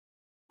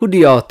Who do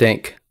y'all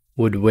think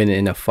would win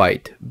in a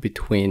fight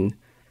between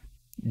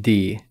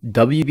the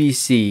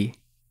WBC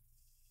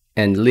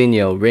and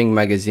Lineal Ring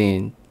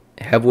Magazine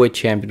heavyweight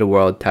champion of the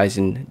world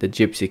Tyson the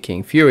Gypsy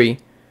King Fury,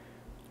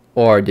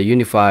 or the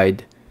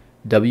unified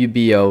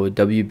WBO,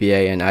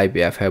 WBA, and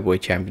IBF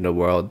heavyweight champion of the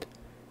world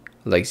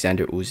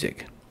Oleksandr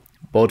Usyk?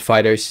 Both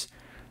fighters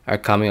are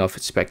coming off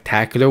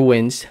spectacular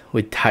wins,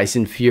 with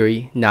Tyson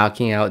Fury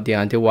knocking out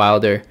Deontay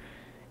Wilder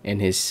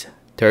in his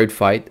third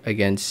fight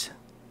against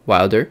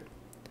Wilder,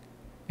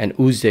 and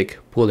Usyk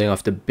pulling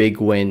off the big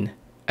win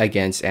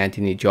against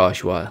Anthony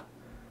Joshua,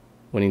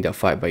 winning that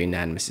fight by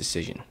unanimous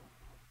decision.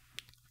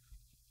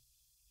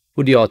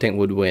 Who do y'all think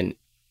would win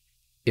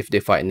if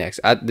they fight next?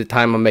 At the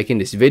time I'm making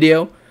this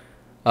video,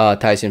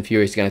 Tyson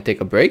Fury is going to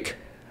take a break,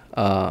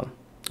 a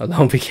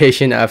long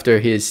vacation after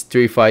his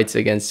 3 fights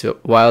against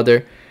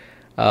Wilder.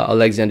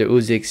 Oleksandr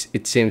Usyk,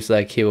 it seems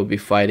like he will be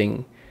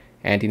fighting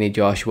Anthony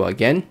Joshua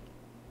again.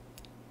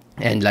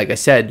 And like I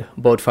said,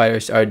 both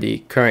fighters are the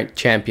current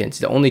champions,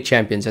 the only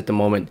champions at the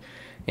moment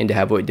in the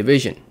heavyweight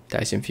division.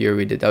 Tyson Fury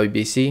with the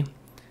WBC.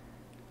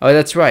 Oh,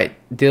 that's right.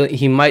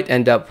 He might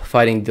end up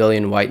fighting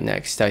Dillian Whyte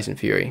next, Tyson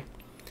Fury.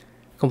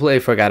 Completely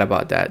forgot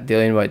about that.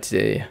 Dillian Whyte's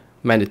the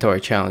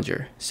mandatory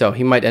challenger. So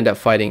he might end up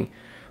fighting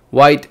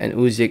Whyte, and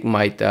Usyk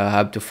might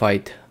have to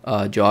fight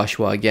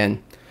Joshua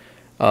again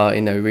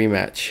in a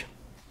rematch.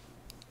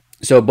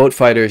 So both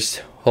fighters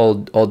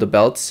hold all the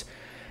belts.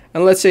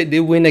 And let's say they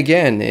win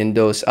again in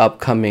those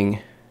upcoming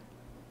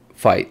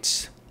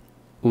fights.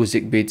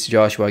 Usyk beats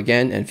Joshua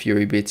again and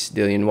Fury beats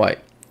Dillian Whyte.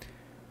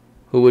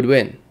 Who would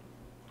win?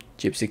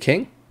 Gypsy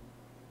King?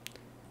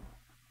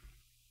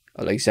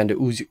 Oleksandr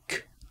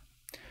Usyk?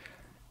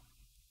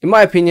 In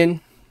my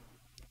opinion,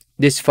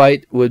 this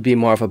fight would be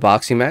more of a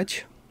boxing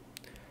match.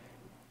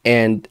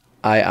 And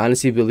I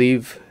honestly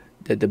believe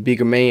that the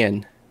bigger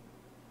man,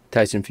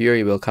 Tyson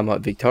Fury, will come out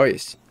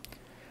victorious.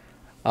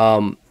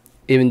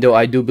 Even though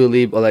I do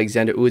believe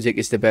Oleksandr Usyk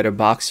is the better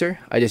boxer,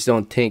 I just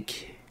don't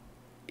think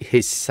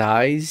his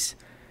size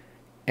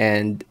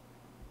and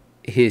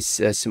his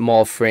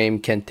small frame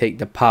can take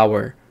the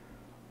power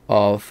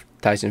of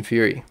Tyson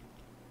Fury.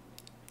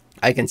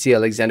 I can see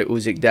Oleksandr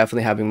Usyk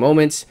definitely having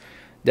moments,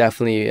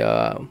 definitely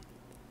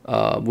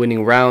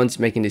winning rounds,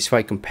 making this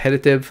fight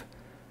competitive.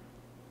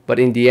 But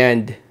in the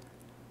end,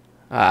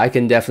 I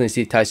can definitely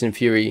see Tyson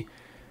Fury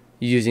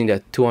using the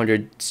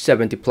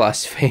 270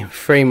 plus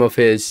frame of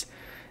his,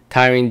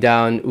 tiring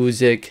down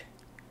Usyk.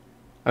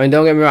 I mean,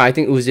 don't get me wrong, I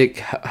think Usyk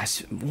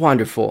has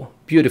wonderful,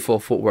 beautiful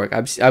footwork.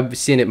 I've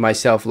seen it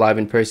myself live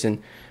in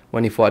person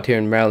when he fought here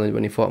in Maryland,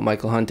 when he fought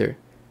Michael Hunter.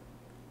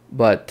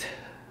 But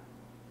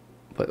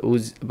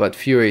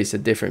Fury is a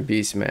different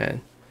beast,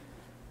 man.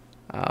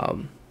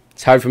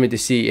 It's hard for me to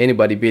see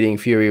anybody beating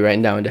Fury right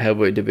now in the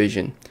heavyweight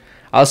division.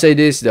 I'll say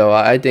this though,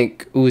 I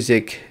think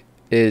Usyk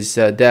is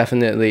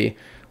definitely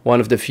one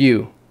of the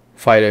few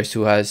fighters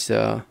who has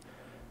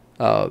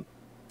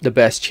the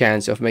best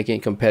chance of making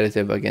it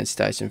competitive against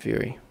Tyson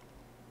Fury.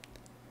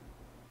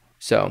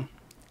 So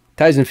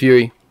Tyson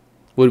Fury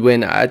would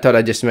win. I thought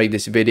I'd just make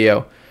this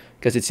video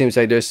because it seems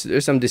like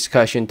there's some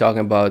discussion talking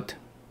about,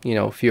 you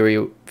know, Fury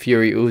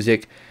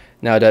Usyk,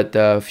 now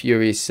that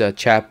Fury's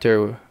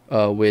chapter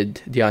with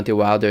Deontay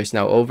Wilder is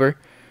now over,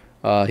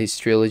 his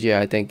trilogy.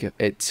 I think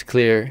it's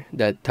clear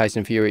that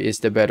Tyson Fury is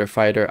the better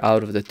fighter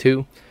out of the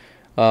two,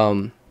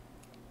 and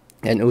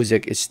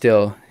Usyk is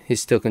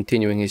still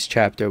continuing his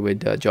chapter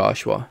with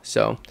Joshua.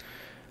 So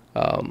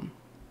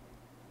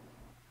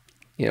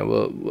you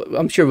know,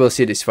 I'm sure we'll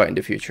see this fight in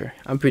the future.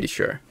 I'm pretty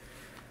sure.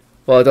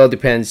 Well, it all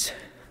depends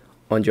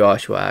on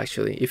Joshua,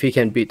 actually. If he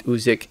can beat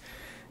Usyk,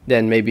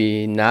 then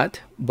maybe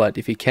not. But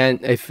if he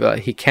can't,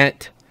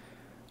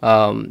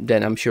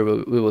 then I'm sure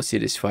we will see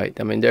this fight.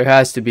 I mean, there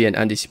has to be an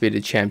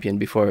undisputed champion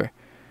before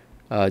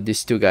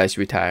these two guys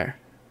retire,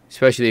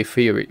 especially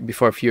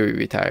before Fury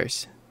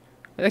retires.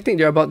 I think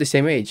they're about the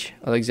same age.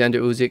 Oleksandr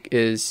Usyk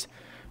is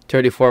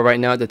 34 right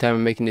now at the time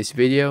I'm making this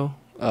video.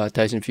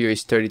 Tyson Fury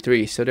is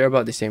 33, so they're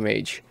about the same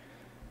age.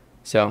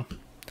 So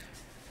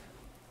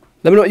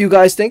let me know what you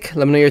guys think.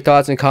 Let me know your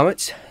thoughts and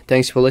comments.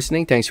 Thanks for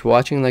listening. Thanks for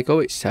watching. Like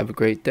always, have a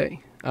great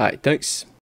day. All right, thanks.